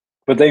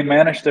 But they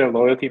manage their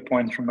loyalty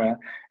points from an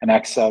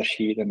Excel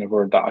sheet and a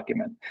Word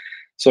document.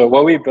 So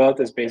what we built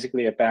is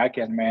basically a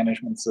back-end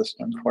management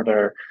system for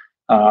their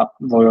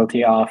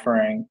loyalty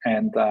offering,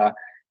 and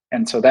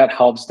so that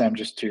helps them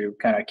just to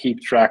kind of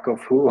keep track of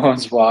who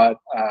owns what,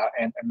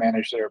 and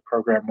manage their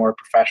program more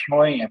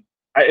professionally. And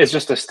it's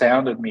just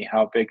astounded me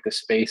how big the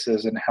space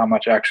is and how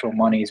much actual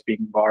money is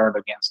being borrowed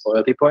against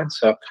loyalty points.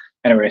 So,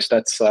 anyways,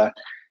 that's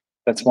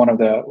one of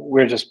the,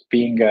 we're just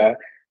being a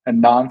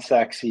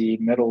non-sexy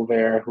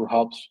middleware who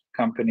helps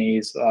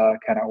companies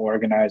kind of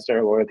organize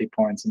their loyalty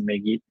points and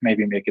maybe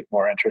make it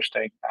more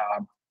interesting.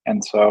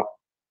 And so,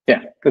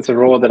 yeah, it's a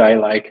role that I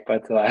like,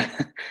 but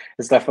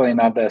it's definitely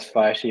not as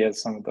flashy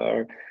as some of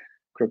the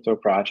crypto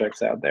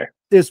projects out there.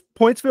 Is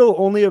PointsVille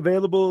only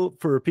available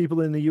for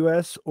people in the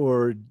US,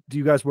 or do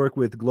you guys work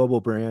with global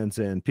brands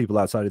and people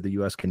outside of the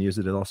US can use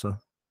it also?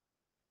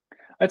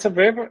 It's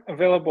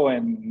available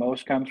in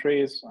most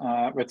countries,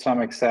 with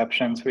some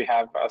exceptions. We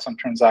have some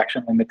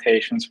transaction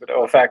limitations with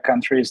OFAC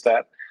countries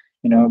that,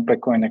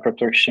 Bitcoin and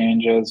crypto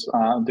exchanges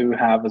do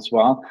have as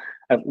well,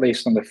 at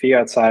least on the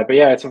fiat side. But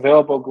yeah, it's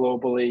available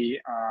globally.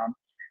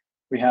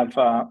 We have,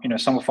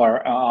 some of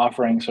our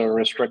offerings are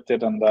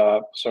restricted on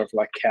the sort of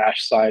like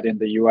cash side in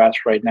the US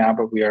right now,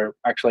 but we are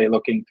actually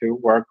looking to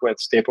work with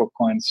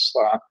stablecoins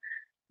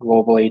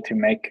globally to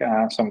make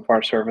some of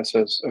our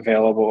services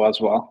available as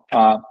well,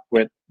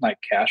 with like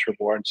cash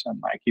rewards and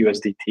like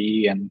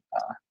USDT and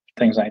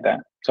things like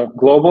that. So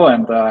global,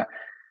 and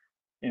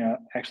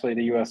actually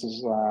the US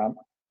is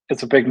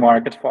it's a big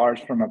market for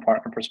us from a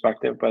partner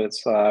perspective, but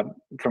it's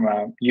from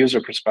a user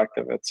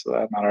perspective, it's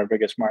not our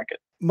biggest market.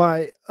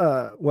 My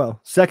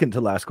second to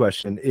last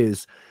question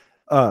is,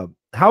 how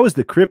has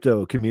the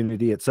crypto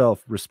community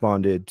itself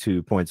responded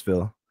to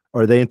PointsVille?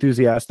 Are they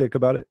enthusiastic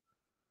about it?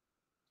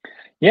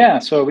 Yeah,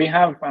 so we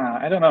have,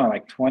 I don't know,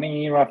 like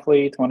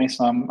roughly 20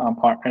 some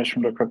partners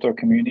from the crypto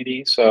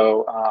community.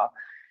 So,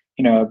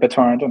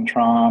 BitTorrent and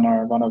Tron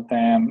are one of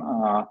them.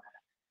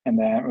 And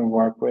then we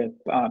work with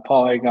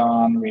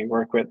Polygon. We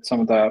work with some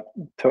of the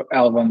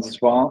Elvins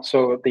as well.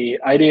 So the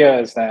idea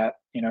is that,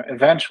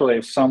 eventually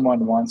if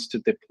someone wants to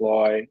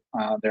deploy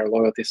their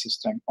loyalty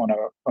system on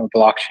a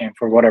blockchain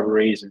for whatever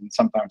reason,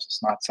 sometimes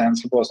it's not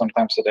sensible,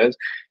 sometimes it is,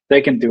 they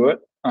can do it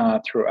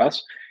through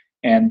us.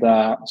 And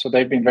so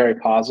they've been very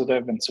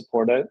positive and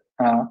supported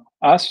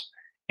us.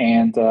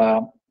 And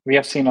we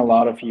have seen a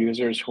lot of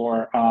users who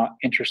are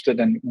interested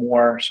in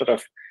more sort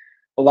of,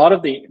 a lot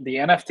of the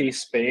NFT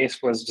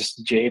space was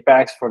just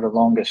JPEGs for the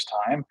longest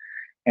time.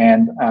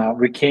 And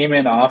we came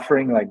in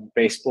offering like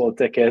baseball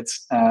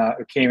tickets.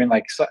 We came in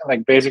like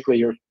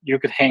basically you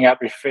could hang out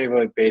with your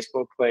favorite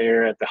baseball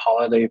player at the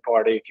holiday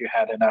party if you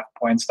had enough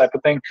points, type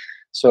of thing.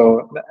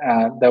 So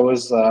that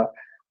was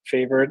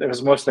favored. It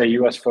was mostly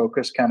a US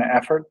focused kind of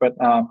effort, but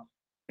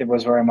it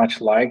was very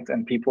much liked,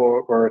 and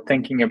people were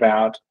thinking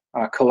about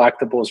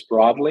collectibles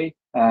broadly.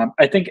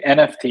 I think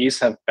NFTs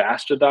have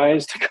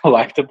bastardized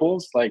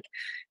collectibles. Like,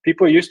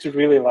 people used to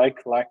really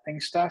like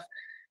collecting stuff,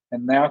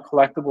 and now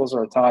collectibles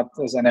are taught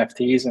as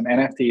NFTs, and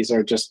NFTs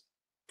are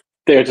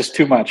they're just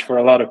too much for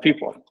a lot of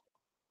people.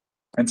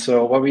 And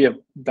so what we have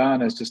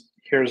done is just,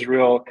 here's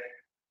real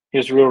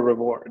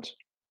rewards.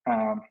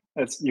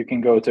 You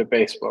can go to a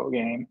baseball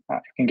game, you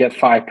can get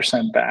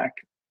 5% back.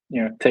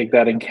 Take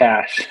that in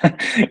cash,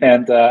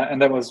 and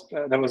that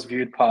was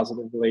viewed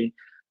positively.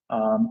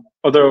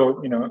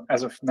 Although,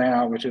 as of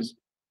now, which is,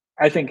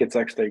 I think it's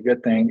actually a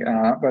good thing,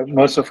 but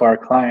most of our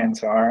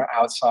clients are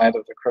outside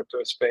of the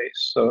crypto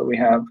space. So we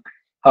have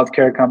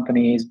healthcare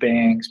companies,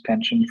 banks,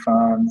 pension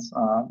funds,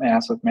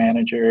 asset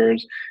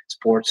managers,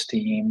 sports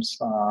teams,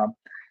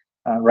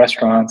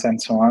 restaurants,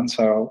 and so on.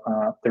 So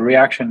the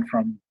reaction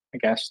from, I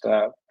guess,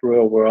 the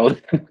real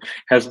world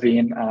has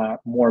been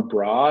more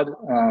broad,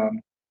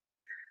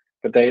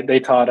 but they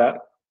thought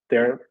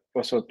they're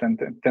also tend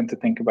to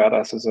think about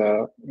us as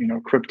a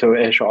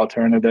crypto-ish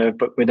alternative,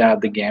 but without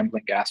the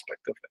gambling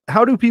aspect of it.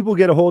 How do people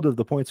get a hold of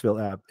the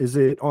PointsVille app? Is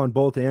it on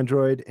both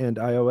Android and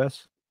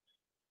iOS?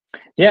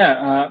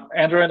 Yeah,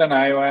 Android and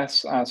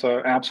iOS,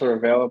 so apps are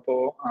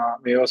available.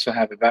 We also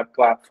have a web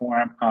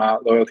platform,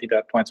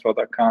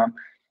 loyalty.pointsville.com.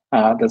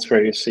 That's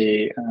where you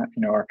see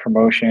our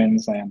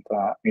promotions, and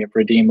we have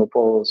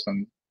redeemables,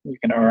 and you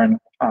can earn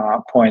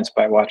points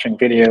by watching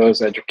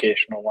videos,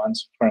 educational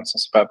ones, for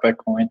instance, about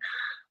Bitcoin.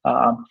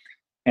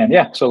 And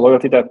yeah, so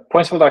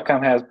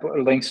loyalty.pointsville.com has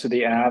links to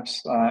the apps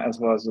as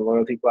well as the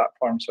loyalty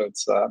platform, so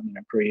it's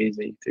pretty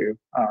easy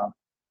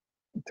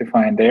to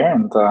find there.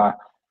 And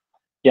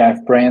yeah,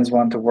 if brands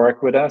want to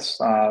work with us,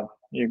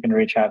 you can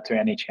reach out to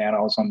any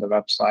channels on the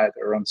website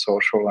or on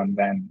social, and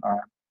then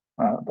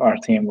our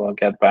team will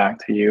get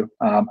back to you.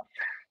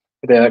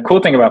 The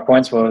cool thing about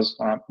PointsVille is,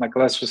 like,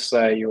 let's just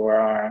say you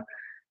are a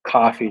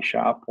coffee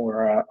shop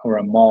or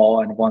a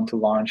mall and want to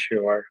launch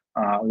your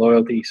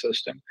loyalty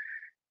system.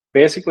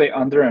 Basically,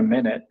 under a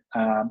minute,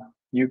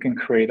 you can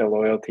create a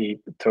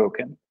loyalty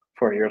token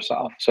for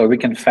yourself. So we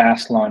can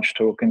fast launch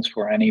tokens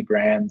for any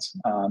brands.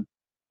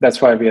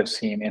 That's why we have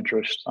seen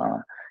interest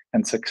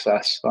and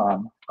success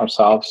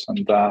ourselves.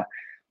 And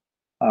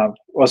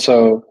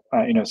also,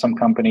 some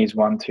companies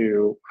want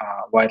to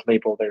white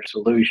label their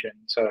solution.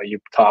 So you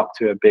talk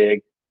to a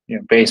big,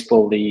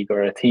 baseball league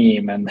or a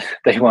team, and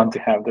they want to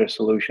have their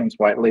solutions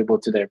white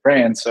labeled to their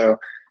brand. So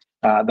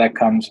that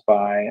comes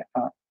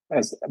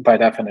as by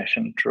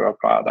definition through a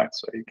product.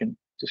 So you can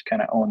just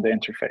kind of own the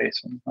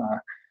interface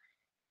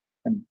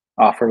and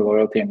offer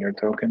loyalty in your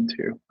token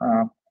to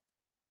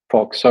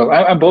folks. So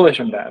I'm bullish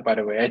on that, by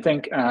the way. I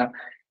think I'm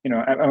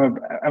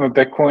a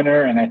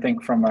Bitcoiner, and I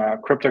think from a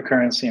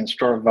cryptocurrency and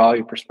store of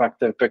value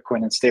perspective,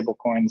 Bitcoin and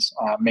stablecoins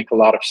make a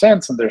lot of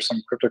sense, and there's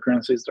some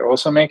cryptocurrencies that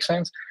also make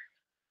sense.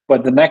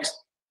 But the next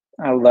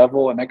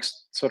level, a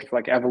next sort of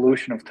like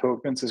evolution of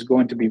tokens is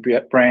going to be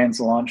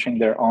brands launching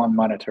their own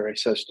monetary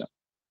system.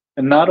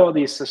 And not all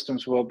these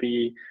systems will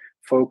be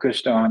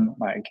focused on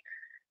like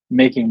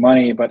making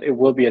money, but it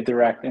will be a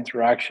direct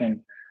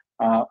interaction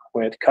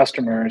with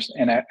customers.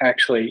 And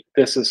actually,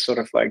 this is sort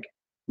of like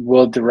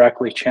will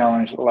directly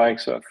challenge the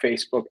likes of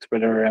Facebook,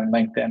 Twitter, and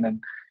LinkedIn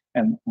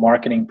and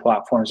marketing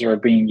platforms that are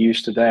being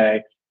used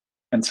today.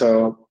 And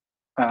so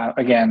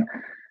again,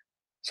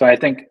 so I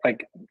think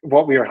like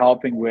what we are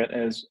helping with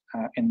is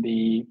in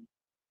the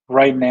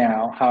right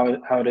now,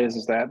 how it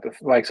is that the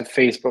likes of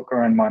Facebook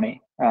earn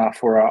money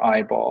for our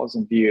eyeballs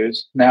and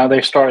views. Now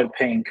they started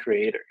paying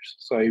creators.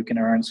 So you can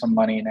earn some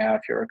money now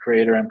if you're a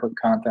creator and put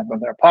content on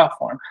their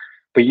platform.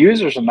 But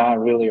users are not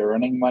really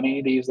earning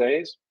money these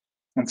days.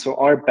 And so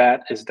our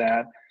bet is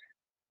that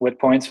with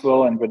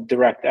PointsVille and with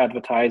direct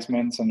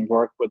advertisements and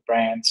work with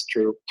brands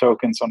through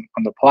tokens on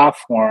the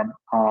platform,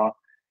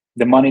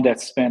 the money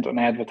that's spent on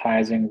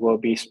advertising will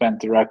be spent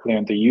directly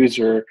on the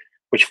user,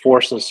 which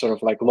forces sort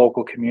of like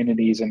local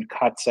communities and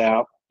cuts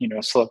out,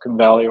 Silicon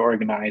Valley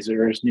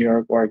organizers, New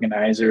York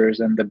organizers,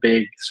 and the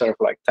big sort of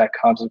like tech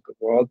hubs of the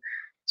world.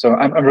 So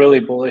I'm really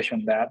bullish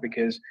on that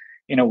because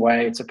in a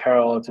way it's a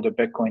parallel to the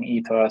Bitcoin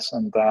ethos,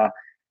 and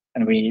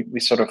we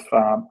sort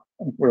of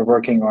we're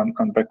working on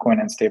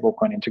Bitcoin and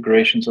stablecoin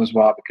integrations as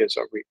well because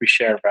we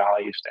share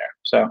values there.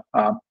 So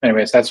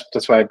anyways, that's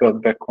why I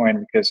built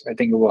Bitcoin, because I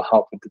think it will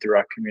help with the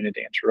direct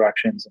community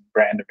interactions and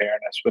brand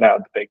awareness without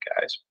the big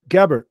guys.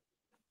 Gabor,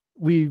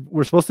 we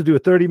were supposed to do a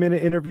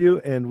 30-minute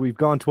interview and we've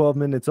gone 12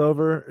 minutes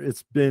over.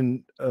 It's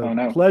been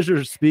a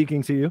pleasure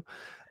speaking to you,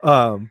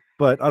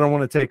 but I don't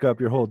want to take up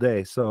your whole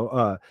day.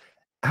 So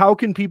how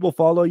can people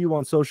follow you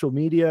on social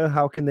media?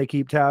 How can they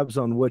keep tabs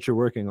on what you're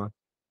working on?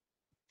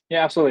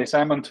 Yeah, absolutely. So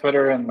I'm on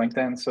Twitter and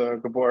LinkedIn. So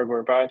Gabor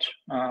Gurbacs,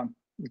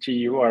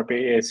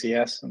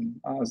 Gurbacs, and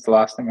is the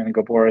last name, and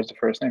Gabor is the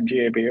first name,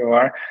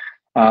 Gabor.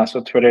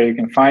 So Twitter, you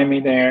can find me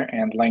there,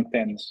 and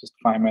LinkedIn is just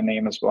find my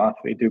name as well. If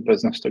we do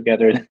business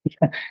together,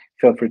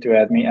 feel free to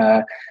add me.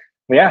 But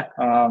yeah,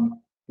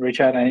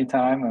 reach out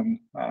anytime.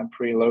 I'm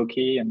pretty low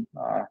key and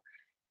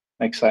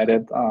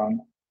excited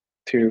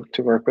to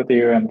work with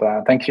you. And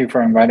thank you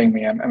for inviting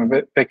me. I'm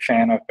a big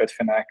fan of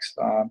Bitfinex.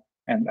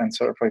 And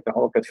sort of like the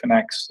whole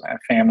Bitfinex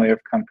family of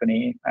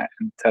company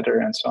and Tether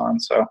and so on.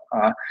 So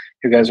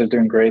you guys are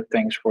doing great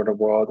things for the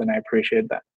world, and I appreciate that.